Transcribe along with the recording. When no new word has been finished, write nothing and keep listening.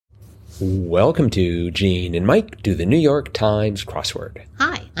Welcome to Gene and Mike do the New York Times crossword.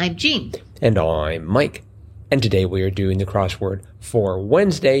 Hi, I'm Jean. And I'm Mike. And today we are doing the crossword for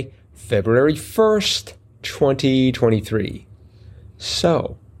Wednesday, February 1st, 2023.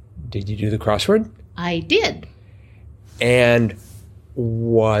 So, did you do the crossword? I did. And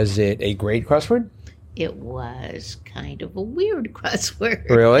was it a great crossword? It was kind of a weird crossword.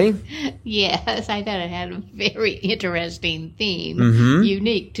 Really? Yes, I thought it had a very interesting theme, Mm-hmm.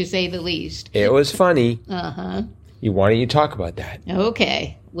 unique to say the least. It was funny. Uh-huh. Why don't you talk about that?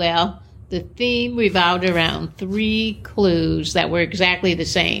 Okay, well, the theme revolved around 3 clues that were exactly the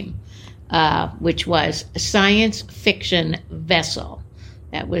same, which was science fiction vessel.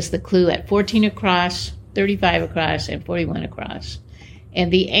 That was the clue at 14 across, 35 across, and 41 across. And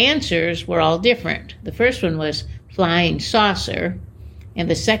the answers were all different. The first one was flying saucer, and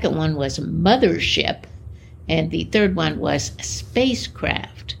the second one was mothership, and the third one was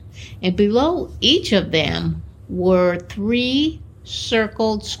spacecraft. And below each of them were 3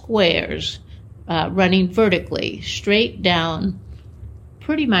 circled squares running vertically, straight down,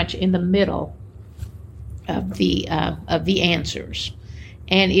 pretty much in the middle of the answers.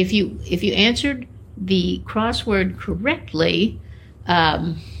 And if you answered the crossword correctly,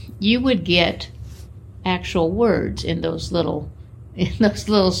 you would get actual words in those little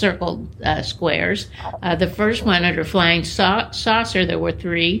circled squares. The first one under flying saucer, there were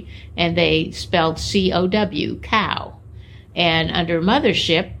 3, and they spelled C-O-W, cow. And under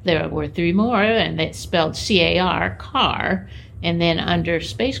mothership, there were 3 more, and they spelled C-A-R, car. And then under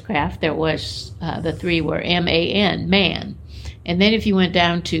spacecraft, there was the 3 were M-A-N, man. And then if you went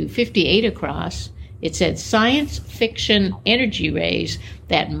down to 58 across, it said science fiction energy rays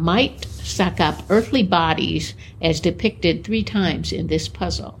that might suck up earthly bodies as depicted 3 times in this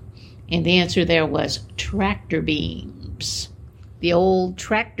puzzle. And the answer there was tractor beams. The old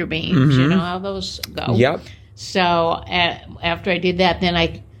tractor beams, You know how those go. Yep. So after I did that, then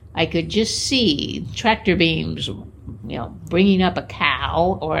I could just see tractor beams, bringing up a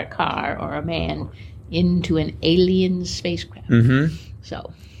cow or a car or a man into an alien spacecraft. Mm-hmm.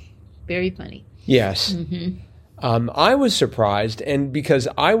 So, very funny. Yes. Mm-hmm. I was surprised, and because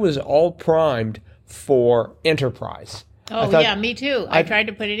I was all primed for Enterprise. Oh, yeah, me too. I tried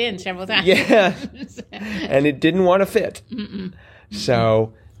to put it in several times. Yeah, and it didn't want to fit. Mm-mm.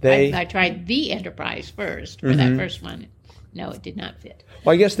 So I tried the Enterprise first for that first one. No, it did not fit.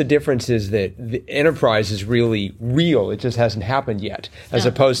 Well, I guess the difference is that the Enterprise is really real. It just hasn't happened yet, as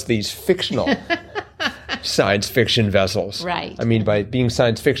opposed to these fictional science fiction vessels. Right. I mean, by being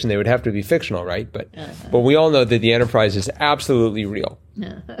science fiction, they would have to be fictional, right? But we all know that the Enterprise is absolutely real.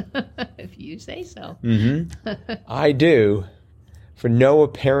 If you say so. Mm-hmm. I do, for no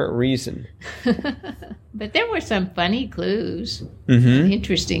apparent reason. But there were some funny clues, Mm-hmm.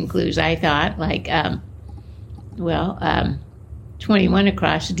 interesting clues, I thought, like, 21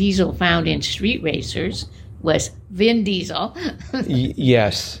 across, diesel found in street racers was Vin Diesel.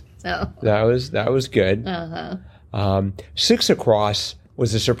 Yes. So That was good. 6 across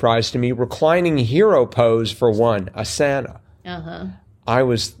was a surprise to me. Reclining hero pose for 1, Asana.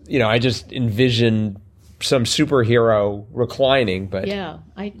 I just envisioned some superhero reclining, but yeah,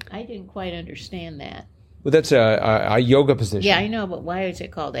 I didn't quite understand that. well, that's a yoga position. Yeah, I know, but why is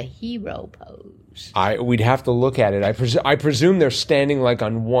it called a hero pose? We'd have to look at it. I presume they're standing like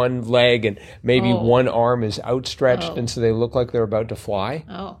on one leg and maybe one arm is outstretched, and so they look like they're about to fly.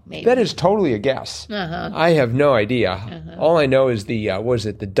 Oh, maybe. That is totally a guess. I have no idea. All I know is the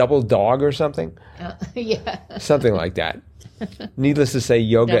the double dog or something? Yeah. Something like that. Needless to say,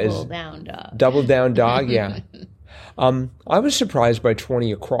 yoga Double is down dog. double down dog. Yeah. I was surprised by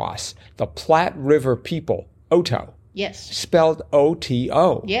 20 across. The Platte River people, Oto, Yes. spelled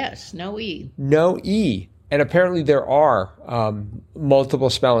O-T-O. Yes. No E. No E. And apparently there are multiple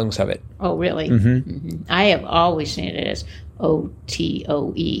spellings of it. Oh, really? Mm-hmm. I have always seen it as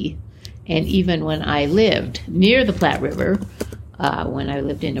O-T-O-E. And even when I lived near the Platte River, when I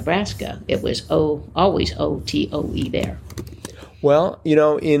lived in Nebraska, it was always O-T-O-E there. Well,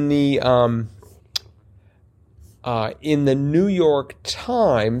 in the New York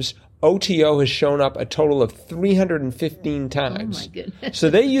Times, OTO has shown up a total of 315 times. Oh, my goodness.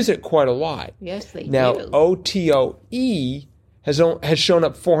 So they use it quite a lot. Yes, they Now, do. OTOE has shown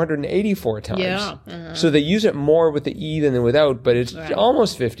up 484 times. Yeah. So they use it more with the E than without, but it's Right.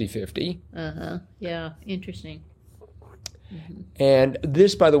 almost 50-50. Yeah, interesting. And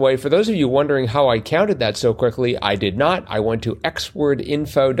this, by the way, for those of you wondering how I counted that so quickly, I did not. I went to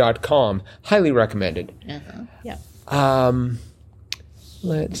xwordinfo.com. Highly recommended. Yeah.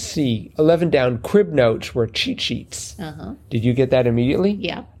 Let's see. 11 down, crib notes were cheat sheets. Did you get that immediately?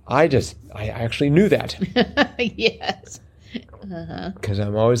 Yeah. I actually knew that. Yes. Because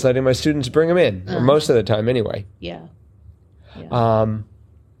I'm always letting my students bring them in, or most of the time anyway. Yeah.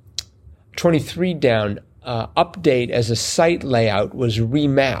 23 down, update as a site layout was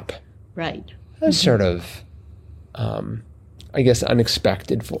remap. Right. That's sort of, I guess,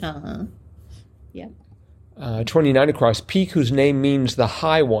 unexpected. Yeah. 29 across, peak whose name means the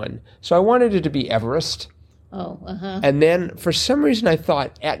high one. So I wanted it to be Everest. Oh, And then for some reason I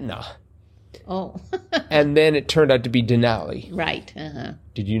thought Etna. Oh. And then it turned out to be Denali. Right.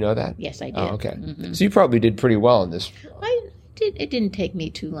 Did you know that? Yes, I did. Oh, okay. So you probably did pretty well in this. I did. It didn't take me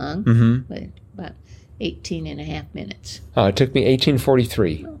too long, but about 18 and a half minutes. It took me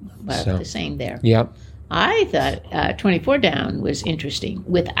 1843. About the same there. Yep. I thought 24 down was interesting.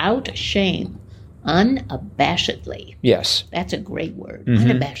 Without shame, unabashedly. Yes. That's a great word.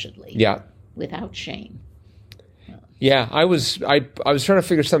 Unabashedly. Yeah. Without shame. Yeah, I was trying to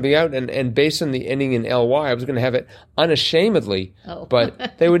figure something out, and based on the ending in ly, I was going to have it unashamedly. Oh.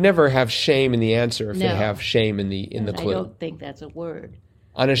 But they would never have shame in the answer if No. they have shame in the clue. I don't think that's a word.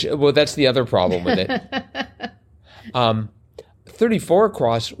 Well, that's the other problem with it. 34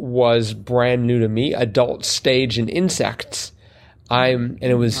 across was brand new to me. Adult stage and insects. And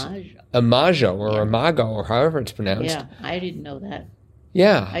it was imago or imago or however it's pronounced. Yeah, I didn't know that.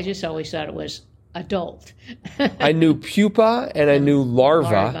 Yeah. I just always thought it was adult. I knew pupa and I knew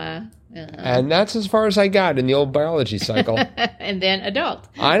larva. And that's as far as I got in the old biology cycle. And then adult.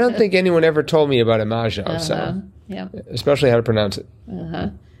 I don't think anyone ever told me about imago, so especially how to pronounce it.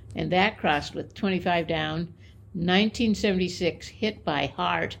 And that crossed with 25 down. 1976, hit by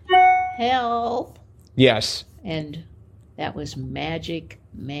heart. Help. Yes. And that was Magic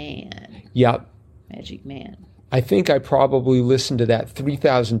Man. Yep. Magic Man. I think I probably listened to that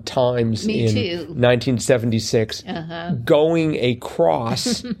 3,000 times Me in too. 1976, going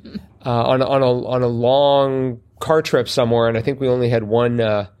across on a long car trip somewhere, and I think we only had one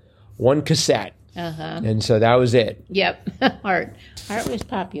cassette, and so that was it. Yep, Heart was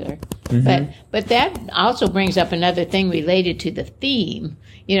popular, but that also brings up another thing related to the theme.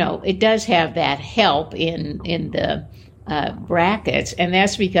 You know, it does have that help in the brackets, and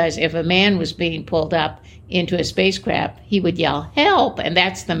that's because if a man was being pulled up into a spacecraft, he would yell "help," and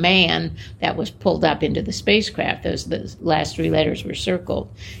that's the man that was pulled up into the spacecraft. The last three letters were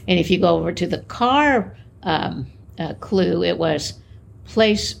circled. And if you go over to the car clue, it was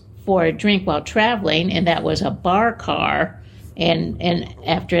place for a drink while traveling, and that was a bar car. And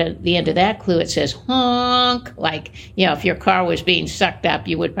after the end of that clue, it says honk, like, you know, if your car was being sucked up,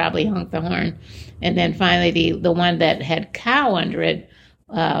 you would probably honk the horn. And then finally, the one that had cow under it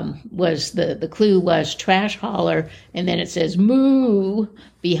was the clue was trash hauler, and then it says moo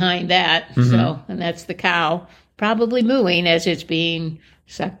behind that. So, and that's the cow probably mooing as it's being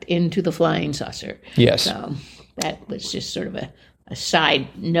sucked into the flying saucer. Yes. So that was just sort of a side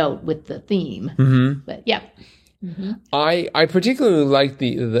note with the theme. But yeah. I particularly like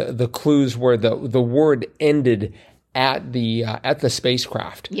the clues where the word ended at the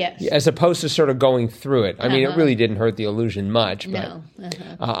spacecraft. Yes. As opposed to sort of going through it. I mean, it really didn't hurt the illusion much. But, No.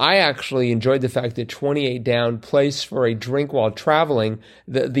 I actually enjoyed the fact that 28 down, place for a drink while traveling.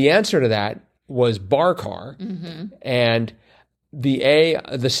 The answer to that was bar car. And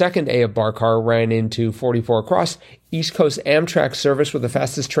the second A of bar car ran into 44 across. East Coast Amtrak service with the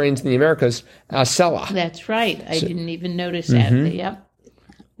fastest trains in the Americas, Acela. That's right. I didn't even notice that. Yep.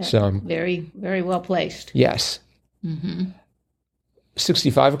 So Very, very well placed. yes.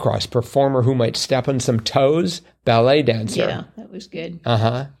 65 across, performer who might step on some toes, ballet dancer. Yeah, that was good.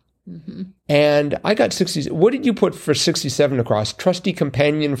 And I got 60. What did you put for 67 across? Trusty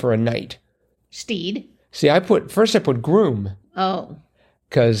companion for a night. Steed. See, I put groom, Oh,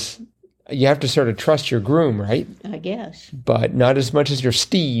 because you have to sort of trust your groom, right? I guess. But not as much as your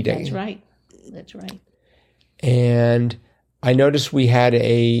steed. That's right. That's right. And I noticed we had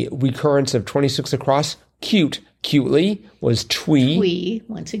a recurrence of 26 across. Cutely was twee. Twee,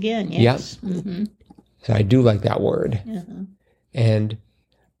 once again, yes. Yep. So I do like that word. And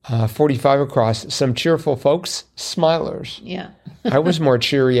 45 across, some cheerful folks, smilers. Yeah. I was more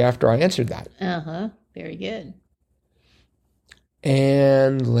cheery after I answered that. Very good.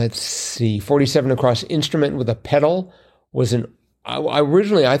 And let's see, 47 across, instrument with a pedal was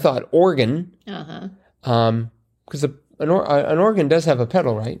originally I thought organ. Because an organ does have a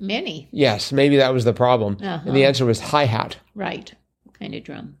pedal, right? Many. Yes, maybe that was the problem. And the answer was hi-hat. Right. Kind of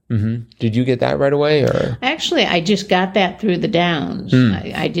drum. Did you get that right away? Or Actually, I just got that through the downs.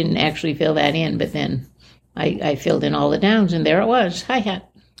 I didn't actually fill that in, but then I filled in all the downs, and there it was, hi-hat.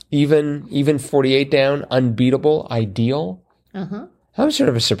 Even 48 down, unbeatable, ideal. That was sort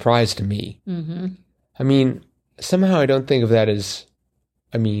of a surprise to me. Mm-hmm. I mean, somehow I don't think of that as,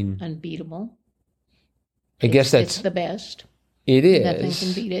 unbeatable. I guess that's... It's the best. It is. Nothing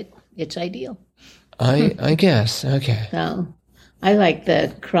can beat it. It's ideal. I guess. Okay. So I like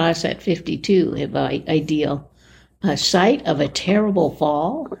the cross at 52, ideal. A site of a terrible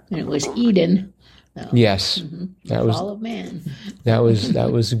fall, and it was Eden. So, yes. That was fall of man. That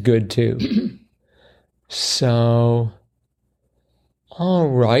was good too. So, all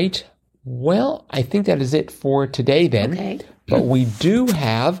right. Well, I think that is it for today then. Okay. But we do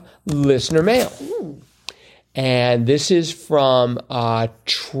have listener mail. Ooh. And this is from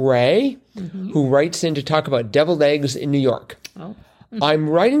Trey, who writes in to talk about deviled eggs in New York. Oh. I'm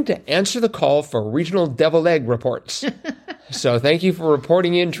writing to answer the call for regional deviled egg reports. So thank you for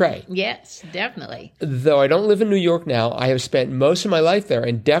reporting in, Trey. Yes, definitely. Though I don't live in New York now, I have spent most of my life there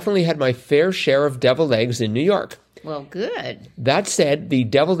and definitely had my fair share of deviled eggs in New York. Well, good. That said, the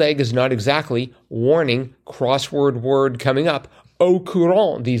deviled egg is not exactly, warning, crossword word coming up, au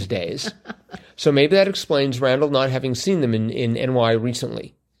courant these days. So maybe that explains Randall not having seen them in NY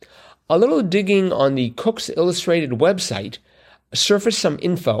recently. A little digging on the Cook's Illustrated website surfaced some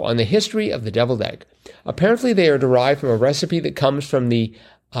info on the history of the deviled egg. Apparently they are derived from a recipe that comes from the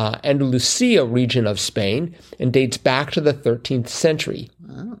Andalusia region of Spain and dates back to the 13th century.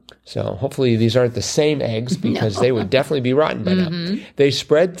 Oh. So hopefully these aren't the same eggs because they would definitely be rotten by now. They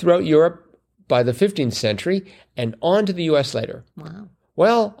spread throughout Europe by the 15th century and on to the U.S. later. Wow.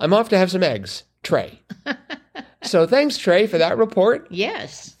 Well, I'm off to have some eggs. Trey. So thanks, Trey, for that report.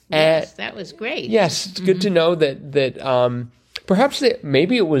 Yes, that was great. Yes, it's good to know that perhaps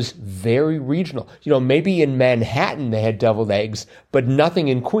maybe it was very regional. Maybe in Manhattan they had deviled eggs, but nothing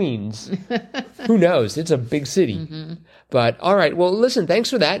in Queens. Who knows? It's a big city. But all right, well, listen, thanks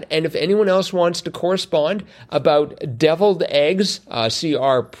for that. And if anyone else wants to correspond about deviled eggs, see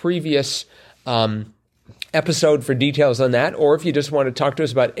our previous episode for details on that. Or if you just want to talk to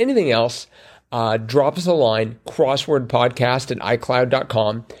us about anything else, drop us a line,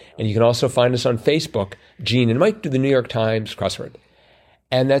 crosswordpodcast@icloud.com. And you can also find us on Facebook, Gene and Mike do the New York Times crossword.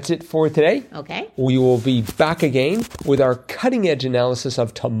 And that's it for today. Okay. We will be back again with our cutting edge analysis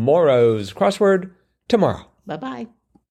of tomorrow's crossword tomorrow. Bye-bye.